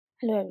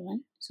Hello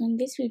everyone. So in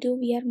this video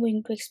we are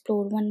going to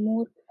explore one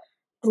more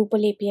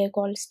Drupal API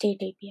called State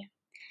API.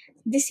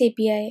 This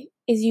API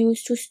is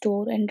used to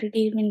store and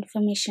retrieve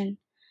information,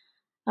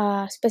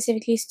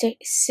 specifically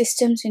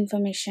systems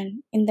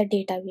information in the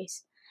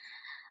database.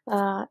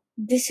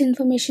 This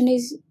information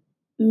is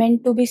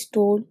meant to be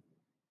stored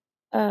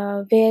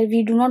where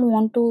we do not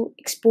want to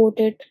export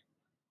it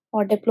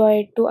or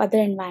deploy it to other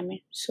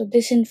environment. So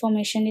this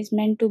information is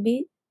meant to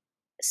be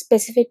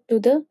specific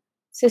to the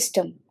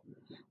system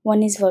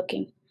one is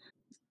working.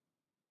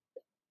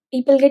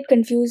 People get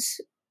confused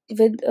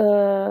with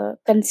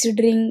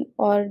considering,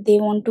 or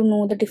they want to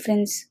know the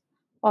difference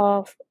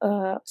of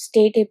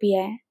state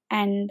API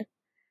and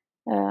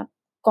uh,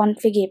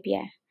 config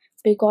API,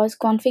 because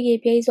config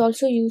API is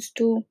also used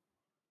to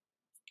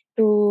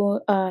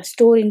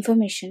store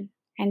information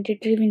and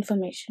retrieve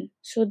information.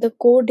 So the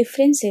core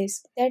difference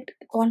is that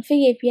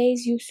config API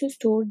is used to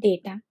store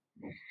data,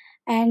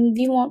 and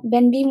we want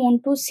when we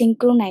want to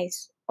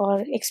synchronize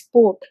or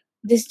export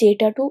this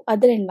data to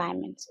other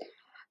environments.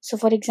 So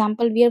for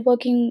example, we are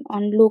working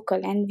on local,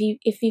 and we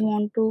if we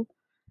want to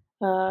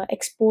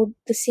export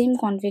the same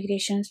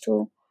configurations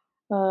to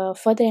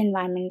further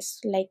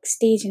environments like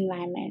stage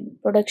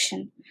environment,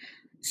 production.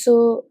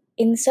 So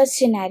in such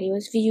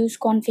scenarios we use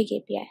config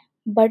API.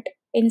 But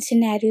in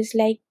scenarios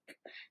like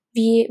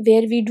we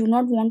where we do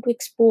not want to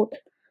export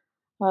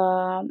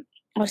uh,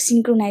 or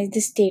synchronize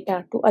this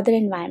data to other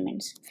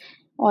environments,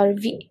 or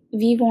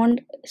we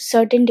want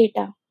certain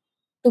data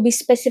to be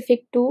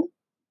specific to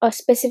a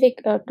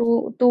specific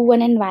to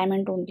one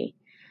environment only.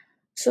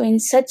 So in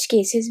such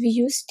cases we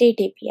use state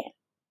API.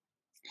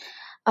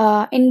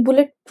 In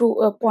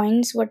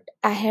points what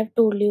I have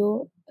told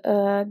you,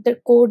 the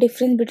core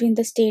difference between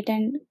the state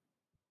and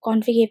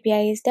config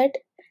API is that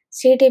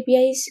state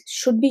APIs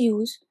should be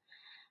used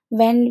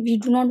when we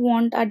do not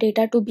want our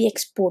data to be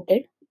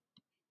exported.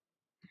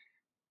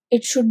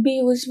 It should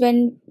be used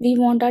when we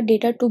want our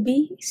data to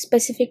be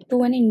specific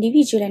to an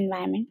individual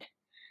environment,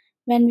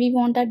 when we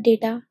want our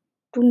data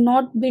to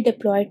not be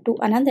deployed to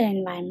another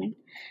environment,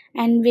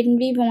 and when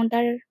we want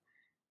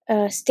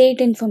our state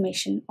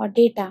information or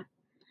data,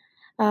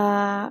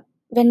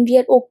 when we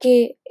are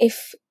okay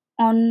if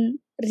on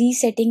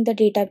resetting the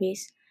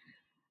database,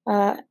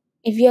 uh,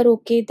 if we are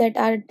okay that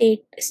our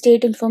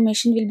state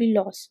information will be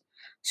lost.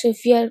 So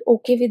if we are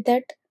okay with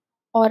that,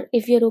 or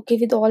if we are okay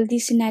with all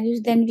these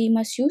scenarios, then we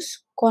must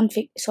use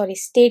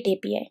state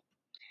API.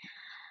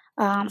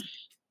 um,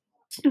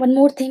 One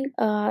more thing,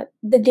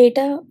 the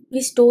data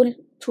we store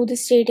through the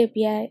state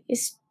API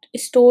is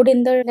stored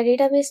in the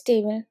database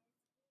table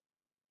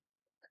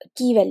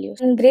key values.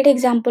 A great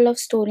example of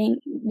storing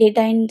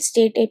data in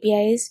state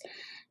API is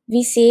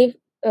we save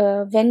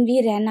when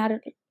we ran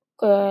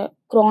our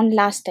cron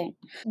last time.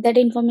 That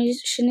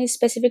information is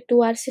specific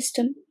to our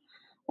system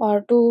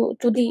or to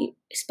the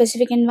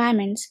specific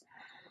environments.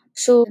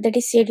 So that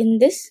is saved in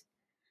this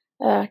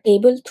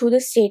table through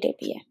the state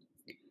API.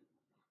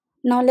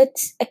 Now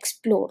let's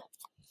explore.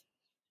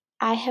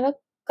 I have a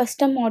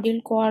custom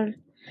module called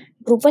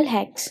Drupal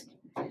Hacks,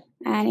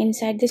 and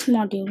inside this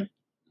module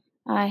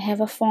I have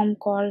a form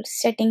called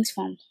settings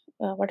form.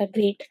 What a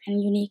great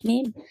and unique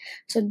name.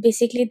 So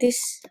basically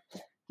this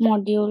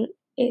module,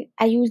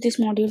 I use this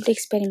module to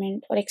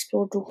experiment or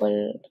explore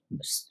Drupal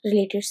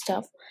related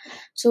stuff.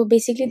 So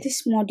basically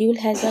this module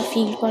has a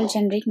field called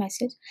generate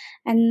message,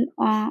 and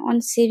on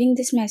saving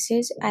this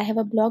message I have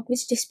a block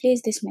which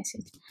displays this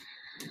message.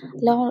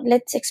 Now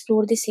let's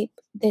explore this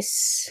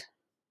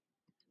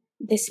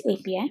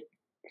API.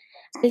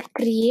 I'll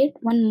create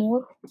one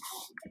more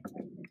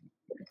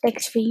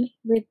text field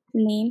with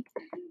name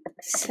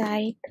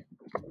site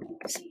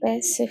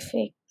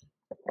specific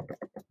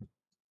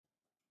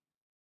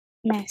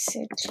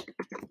message.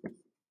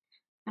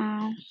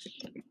 uh,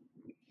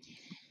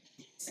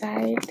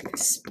 Site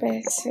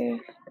specific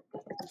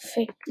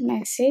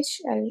message.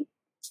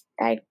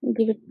 I'll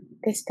give it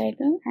this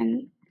title,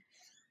 and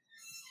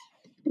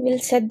we'll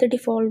set the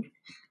default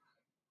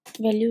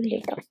value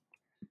later.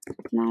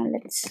 Now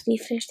let's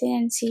refresh it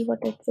and see what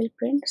it will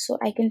print. So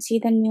I can see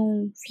the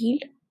new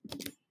field.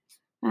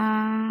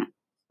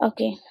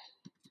 Okay,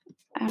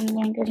 I'm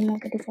going to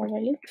remove the default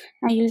value.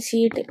 Now you'll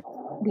see it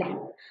blank.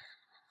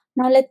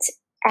 Now let's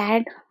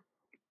add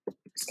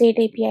state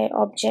API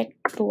object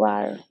to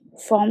our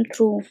form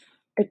through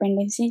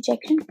dependency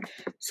injection.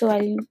 So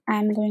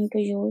I'm going to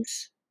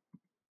use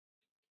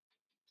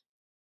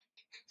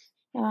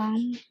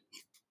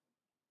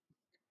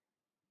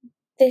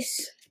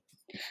this.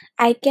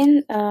 I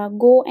can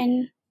go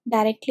and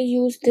directly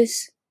use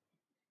this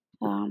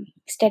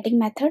static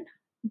method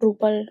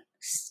Drupal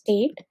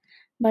state,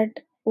 but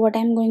what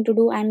I'm going to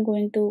do, I'm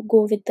going to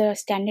go with the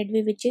standard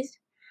way, which is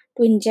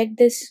to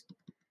inject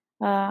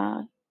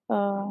uh,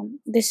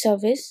 this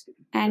service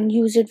and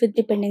use it with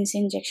dependency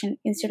injection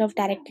instead of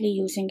directly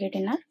using it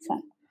in our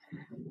form.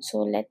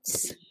 So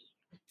let's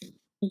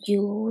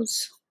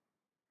use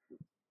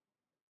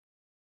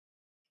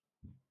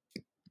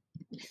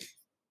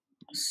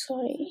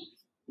sorry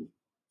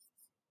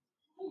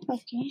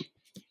okay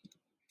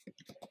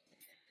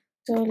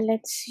So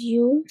let's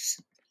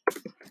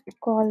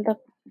call the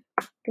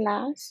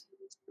class.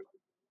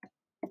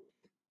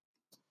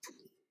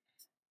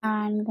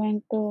 I'm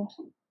going to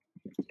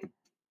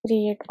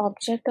create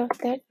object of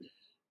that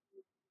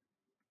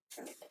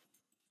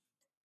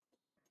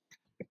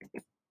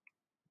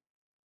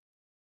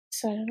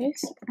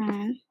service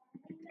and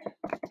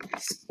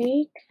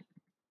state.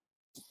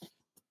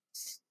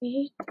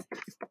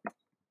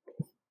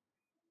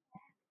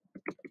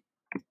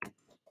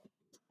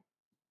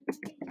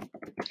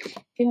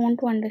 If you want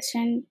to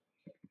understand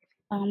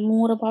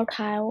more about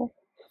how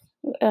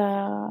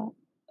uh,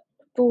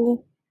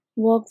 to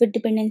work with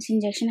dependency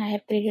injection, I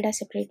have created a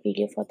separate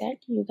video for that.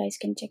 You guys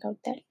can check out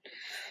that.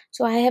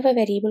 So I have a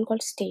variable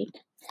called state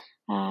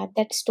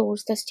that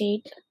stores the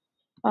state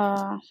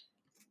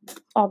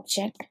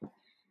object,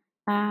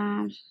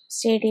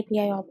 state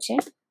API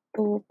object,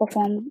 to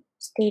perform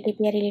state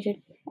API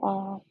related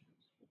uh,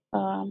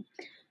 um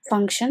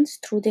functions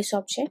through this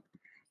object.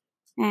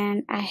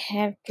 And I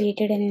have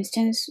created an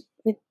instance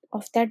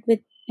of that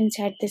with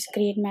inside this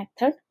create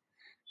method,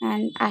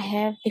 and I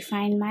have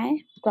defined my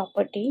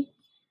property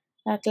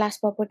class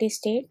property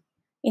state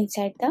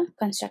inside the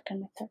constructor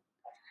method.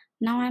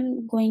 Now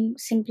I'm going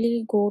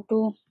simply go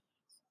to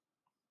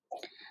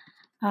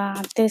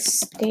this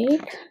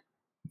state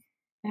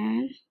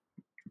and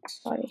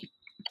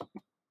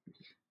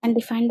and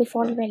define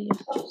default value.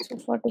 So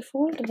for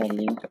default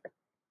value,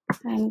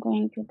 I'm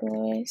going to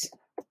do is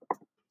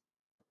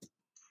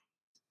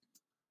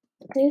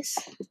this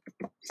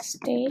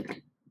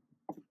state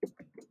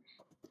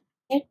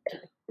get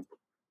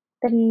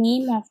the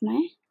name of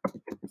my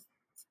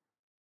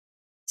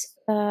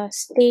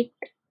state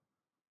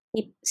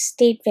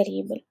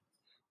variable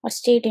or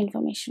state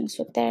information.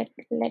 So that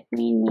let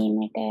me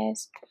name it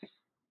as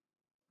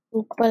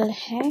Drupal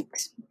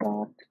hex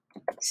dot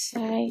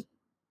site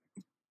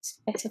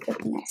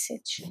specific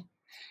message.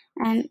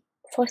 And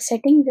for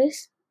setting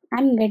this,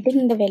 I'm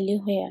getting the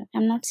value here.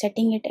 I'm not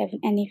setting it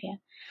anywhere.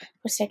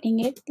 For setting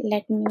it,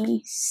 let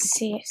me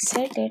say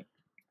set it.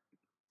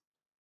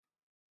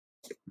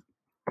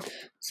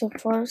 So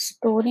for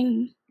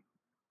storing,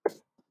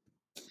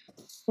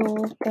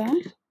 store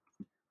the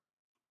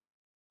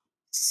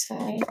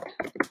site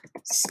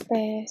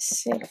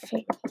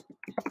specific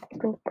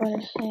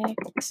Drupal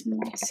hex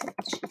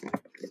message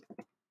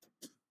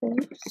to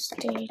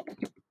state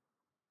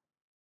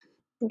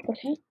Drupal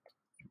hex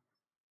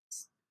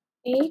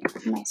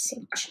state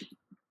message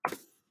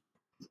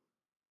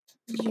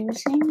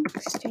using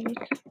state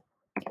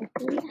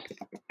API.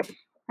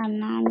 And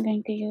now I'm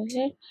going to use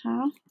it.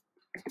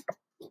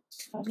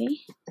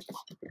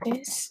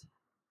 This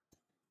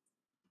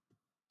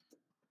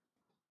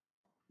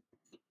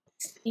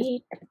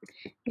state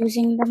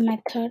using the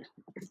method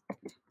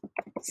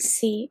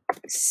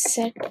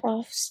set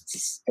of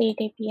state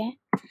API.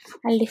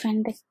 I'll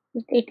define the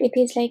it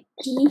is like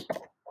key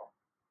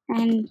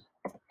and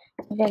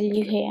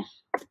value here.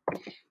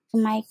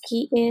 My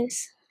key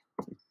is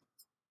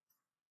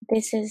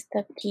this is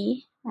the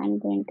key I'm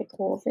going to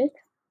go with,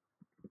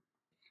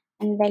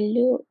 and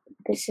value,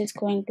 this is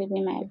going to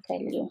be my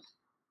value,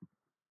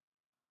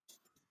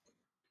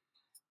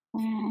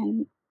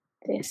 and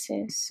this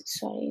is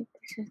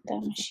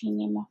the machine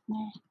name of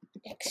my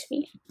text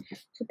field.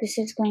 So this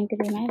is going to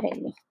be my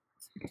value.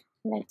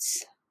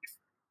 Let's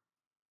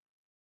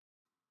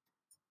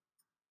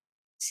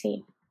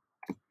see.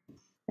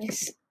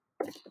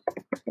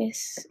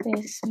 This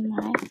is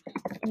my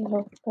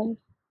local.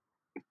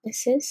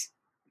 This is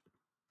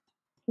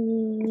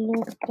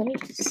local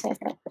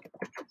setup.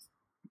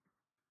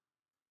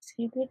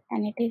 Save it,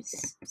 and it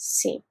is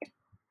saved.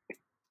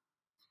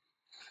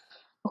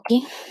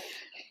 Okay.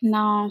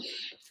 Now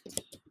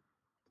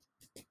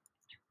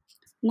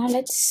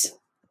let's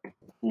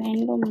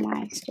random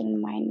my still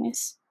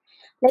minus.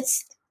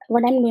 Let's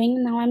what I'm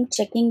doing now. I'm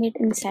checking it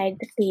inside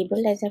the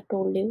table. As I've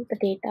told you, the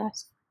data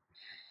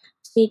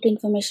state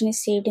information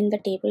is saved in the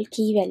table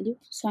key value.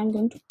 So I'm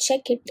going to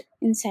check it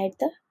inside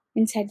the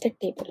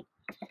table.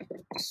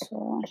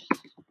 So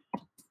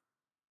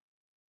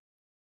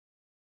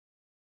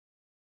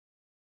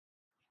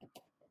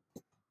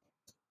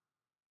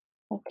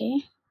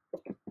okay,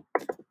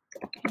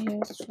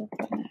 here's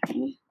Drupal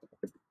 9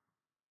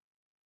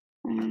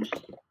 and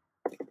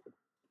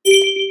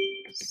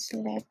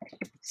select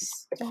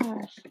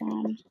star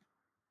from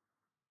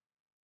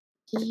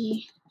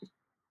key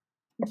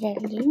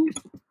value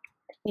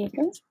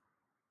table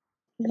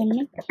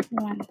limit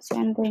 1. So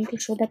I'm going to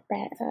show the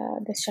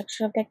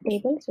structure of that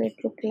table. So it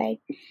look like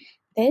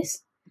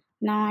this.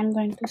 Now I'm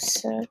going to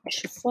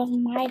search for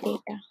my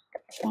data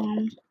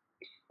from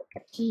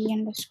key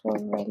underscore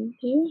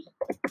value,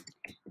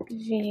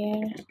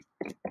 where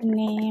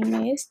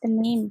the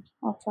name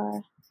of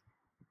our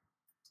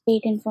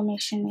state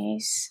information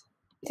is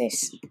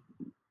this.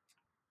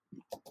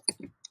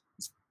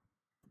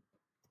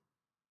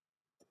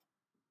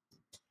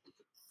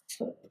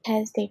 So it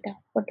has data.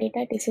 For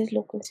data, this is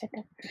local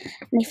setup.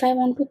 And if I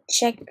want to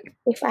check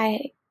if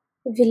I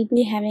will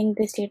be having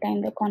this data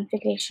in the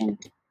configuration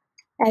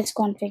as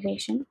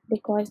configuration,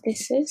 because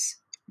this is,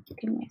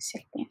 give me a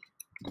second.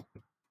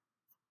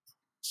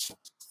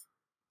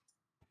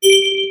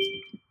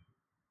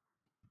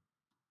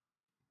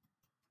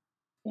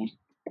 Okay.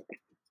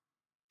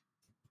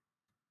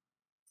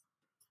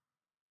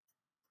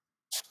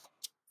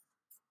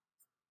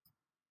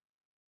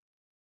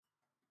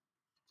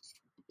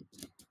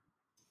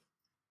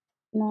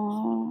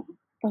 No,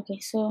 okay,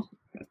 so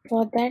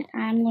for that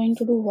I'm going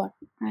to do what?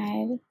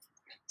 I'll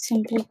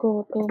simply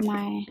go to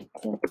my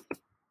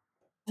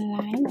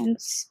line and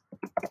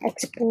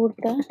export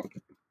the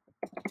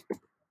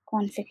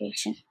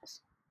configuration.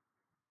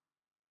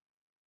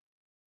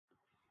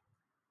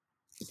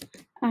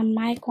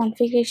 My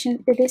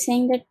configuration, it is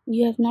saying that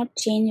you have not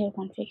changed your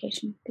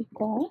configuration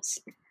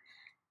because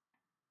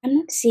I'm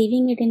not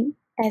saving it in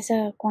as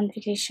a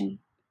configuration.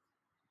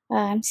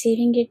 I'm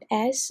saving it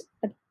as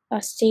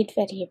a state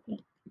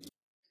variable.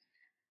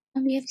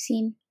 Now we have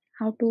seen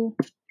how to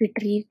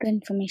retrieve the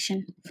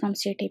information from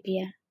State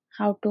API,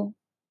 how to,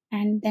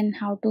 and then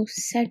how to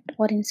set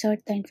or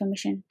insert the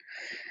information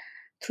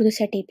through the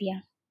Set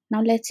API.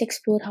 Now let's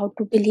explore how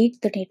to delete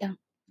the data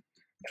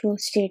through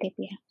State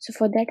API. So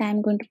for that,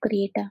 I'm going to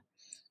create a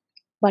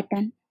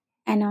button,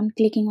 and on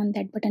clicking on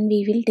that button,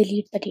 we will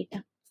delete the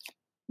data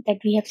that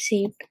we have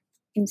saved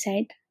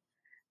inside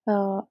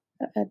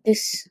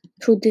this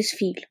through this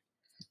field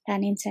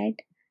and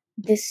inside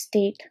this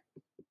state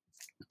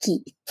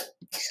key.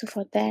 So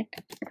for that,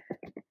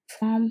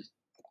 from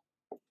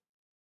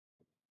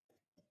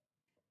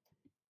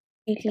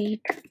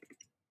delete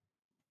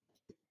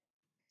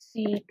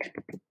state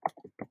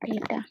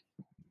data,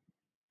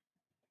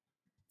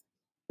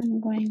 I'm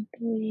going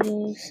to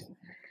use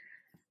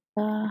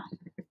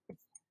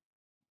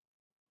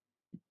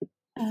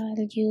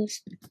I'll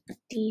use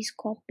these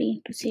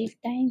copy to save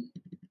time.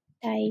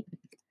 Type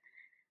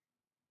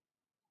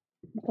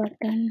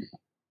button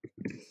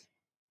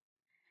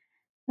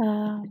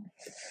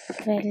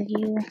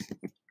value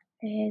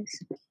is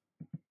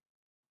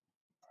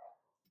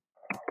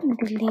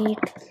delete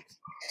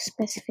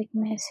specific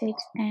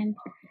message, and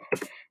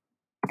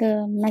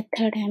the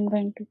method I'm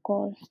going to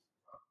call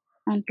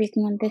on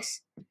clicking on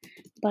this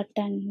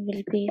button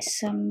will be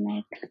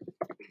submit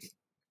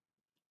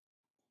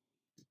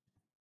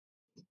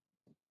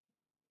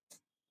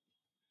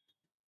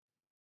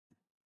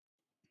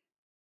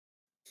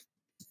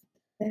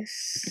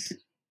this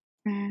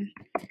and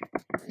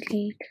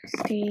delete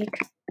state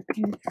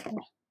info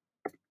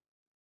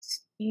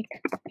state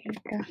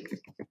data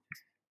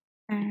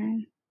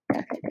and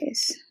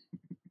database.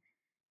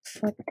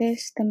 For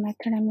this, the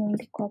method I'm going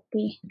to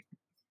copy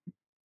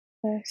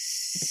the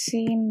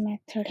same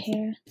method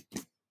here,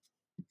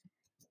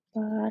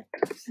 but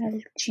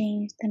I'll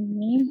change the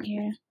name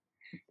here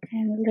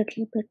and a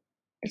little bit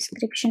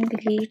description.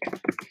 Delete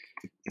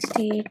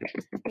state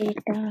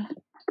data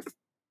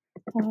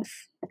of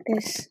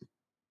this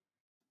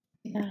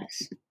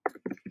class,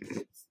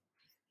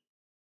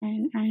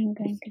 and I'm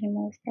going to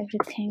remove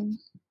everything,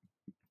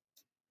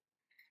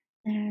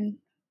 and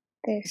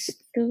this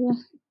to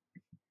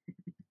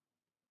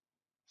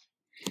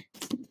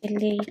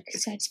delete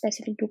set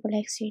specific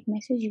Drupal state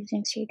message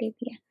using State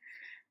API,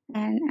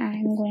 and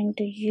I'm going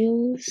to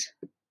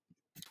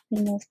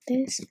remove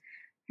this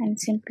and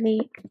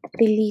simply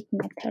delete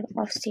method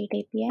of State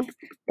API.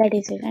 That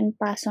is it, and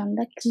pass on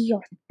the key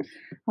of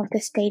the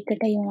state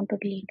data you want to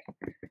delete.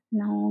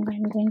 Now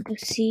I'm going to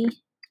see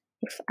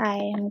if I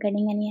am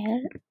getting any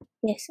error.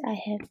 Yes, I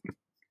have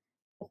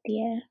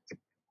the error.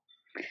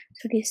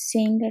 So it is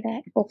saying that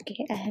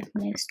I have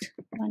missed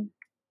one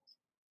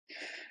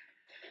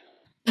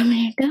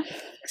parameter.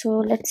 So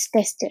let's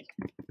test it.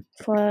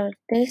 For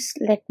this,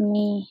 let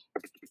me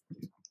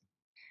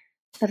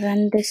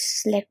run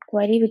this select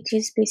query, which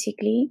is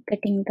basically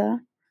getting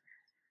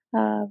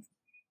all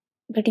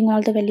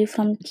the value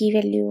from key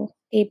value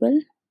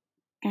table,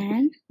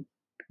 and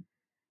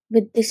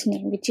with this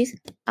name, which is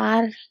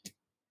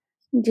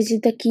this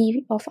is the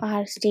key of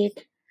our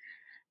state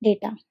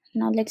data.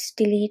 Now let's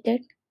delete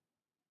it.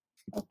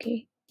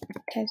 Okay,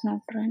 it has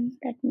not run.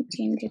 Let me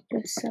change it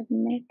to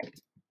submit.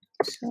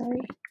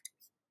 Sorry.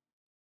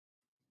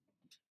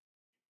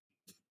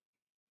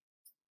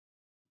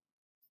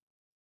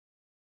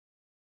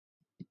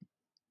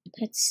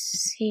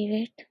 Let's save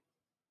it.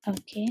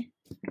 Okay.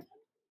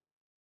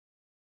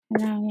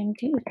 Now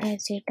empty, it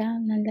has data.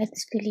 Now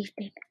let's delete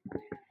it.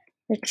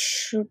 It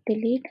should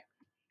delete.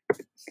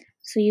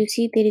 So you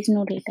see there is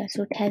no data,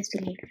 so it has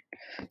deleted.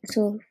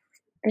 So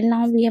till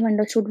now we have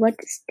understood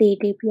what state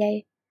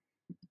API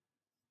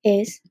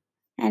is,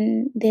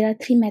 and there are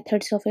three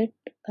methods of it: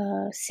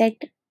 set,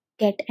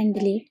 get, and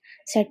delete.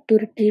 Set to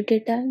retrieve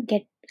data,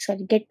 get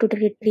to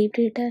retrieve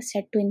data,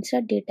 set to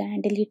insert data,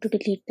 and delete to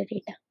delete the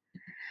data.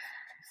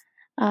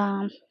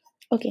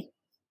 Okay,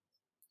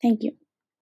 thank you.